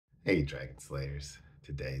Hey Dragon Slayers,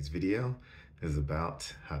 today's video is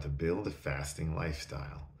about how to build a fasting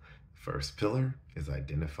lifestyle. First pillar is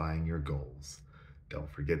identifying your goals. Don't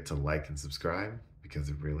forget to like and subscribe because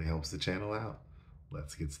it really helps the channel out.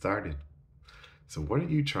 Let's get started. So what are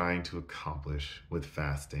you trying to accomplish with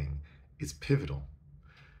fasting is pivotal.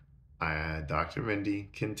 Dr. Mindy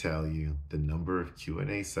can tell you the number of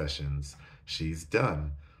Q&A sessions she's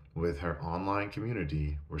done with her online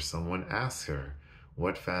community where someone asks her,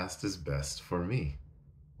 what fast is best for me?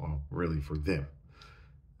 Well, really for them.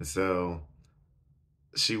 So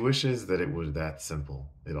she wishes that it was that simple.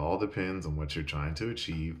 It all depends on what you're trying to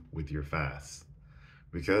achieve with your fast.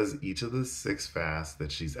 Because each of the 6 fasts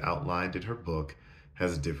that she's outlined in her book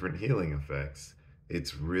has different healing effects,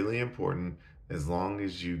 it's really important as long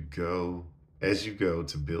as you go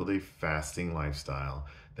to build a fasting lifestyle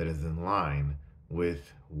that is in line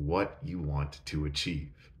with what you want to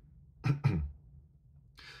achieve.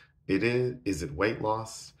 Is it weight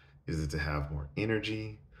loss? Is it to have more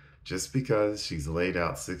energy? Just because she's laid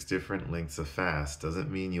out 6 different lengths of fast doesn't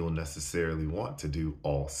mean you'll necessarily want to do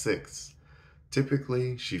all 6.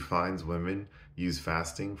 Typically, she finds women use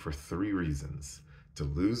fasting for 3 reasons: to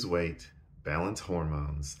lose weight, balance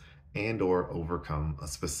hormones, and or overcome a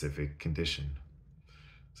specific condition.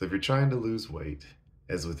 So if you're trying to lose weight,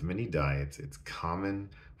 as with many diets, it's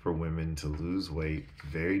common for women to lose weight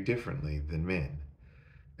very differently than men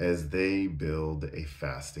as they build a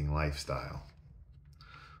fasting lifestyle.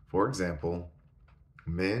 For example,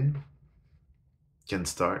 men can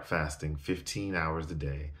start fasting 15 hours a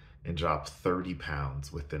day and drop 30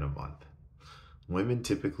 pounds within a month. Women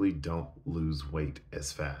typically don't lose weight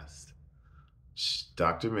as fast.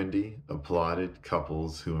 Dr. Mindy applauded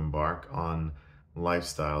couples who embark on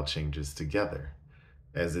lifestyle changes together,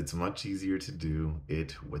 as it's much easier to do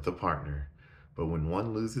it with a partner, but when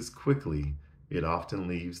one loses quickly, it often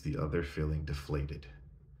leaves the other feeling deflated.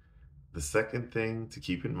 The second thing to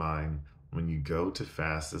keep in mind when you go to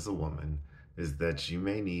fast as a woman is that you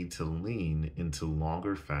may need to lean into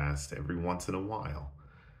longer fasts every once in a while.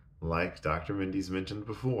 Like Dr. Mindy's mentioned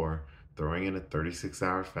before, throwing in a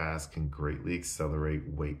 36-hour fast can greatly accelerate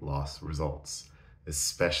weight loss results,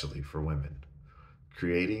 especially for women.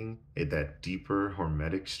 Creating that deeper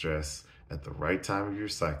hormetic stress at the right time of your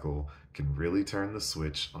cycle can really turn the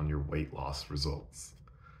switch on your weight loss results.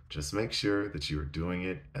 Just make sure that you are doing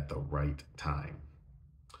it at the right time.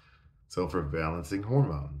 So for balancing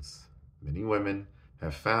hormones, many women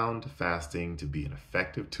have found fasting to be an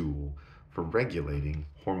effective tool for regulating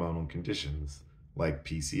hormonal conditions like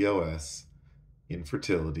PCOS,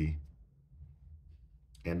 infertility,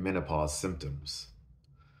 and menopause symptoms.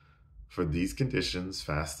 For these conditions,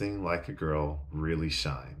 fasting like a girl really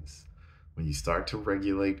shines. When you start to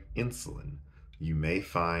regulate insulin, you may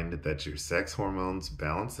find that your sex hormones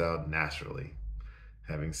balance out naturally.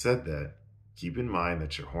 Having said that, keep in mind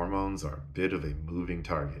that your hormones are a bit of a moving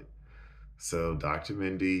target. So Dr.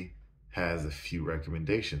 Mindy has a few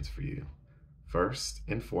recommendations for you. First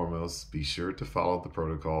and foremost, be sure to follow the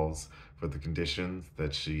protocols for the conditions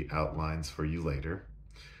that she outlines for you later.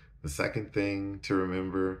 The second thing to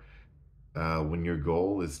remember when your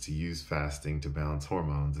goal is to use fasting to balance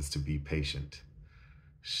hormones is to be patient.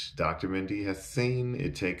 Dr. Mindy has seen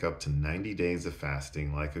it take up to 90 days of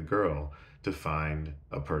fasting like a girl to find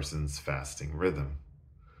a person's fasting rhythm.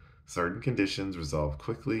 Certain conditions resolve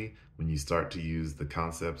quickly when you start to use the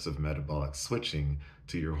concepts of metabolic switching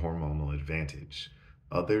to your hormonal advantage.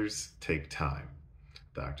 Others take time.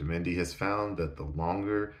 Dr. Mindy has found that the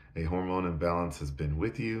longer a hormone imbalance has been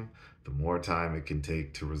with you, the more time it can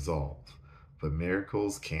take to resolve. But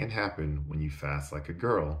miracles can happen when you fast like a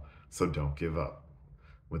girl, so don't give up.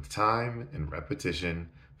 With time and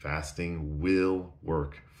repetition, fasting will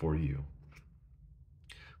work for you.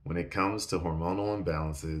 When it comes to hormonal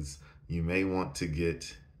imbalances, you may want to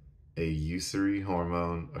get a urinary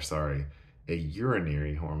hormone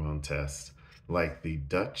test like the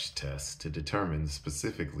Dutch test to determine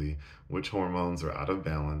specifically which hormones are out of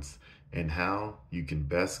balance and how you can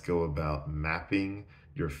best go about mapping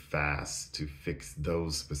your fast to fix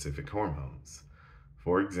those specific hormones.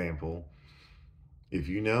 For example, if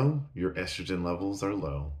you know your estrogen levels are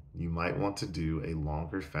low, you might want to do a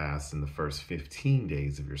longer fast in the first 15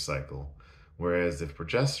 days of your cycle. Whereas if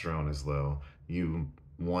progesterone is low, you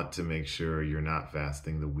want to make sure you're not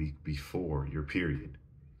fasting the week before your period.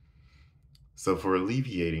 So for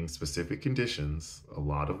alleviating specific conditions, a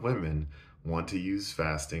lot of women want to use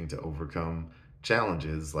fasting to overcome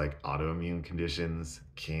challenges like autoimmune conditions,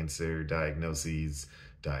 cancer diagnoses,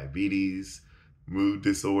 diabetes, mood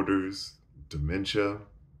disorders, dementia,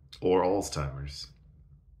 or Alzheimer's.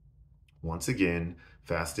 Once again,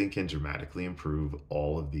 Fasting can dramatically improve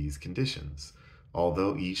all of these conditions,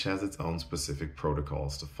 although each has its own specific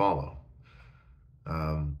protocols to follow.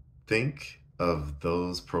 Think of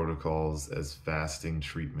those protocols as fasting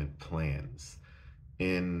treatment plans.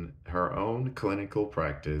 In her own clinical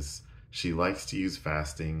practice, she likes to use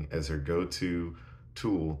fasting as her go-to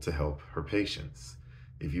tool to help her patients.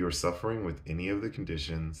 If you are suffering with any of the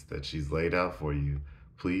conditions that she's laid out for you,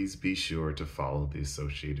 please be sure to follow the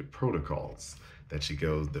associated protocols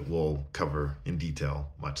that we'll cover in detail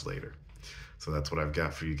much later. So that's what I've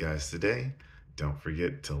got for you guys today. Don't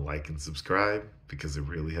forget to like and subscribe because it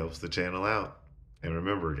really helps the channel out. And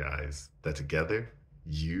remember, guys, that together,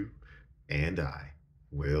 you and I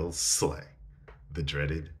will slay the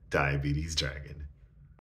dreaded diabetes dragon.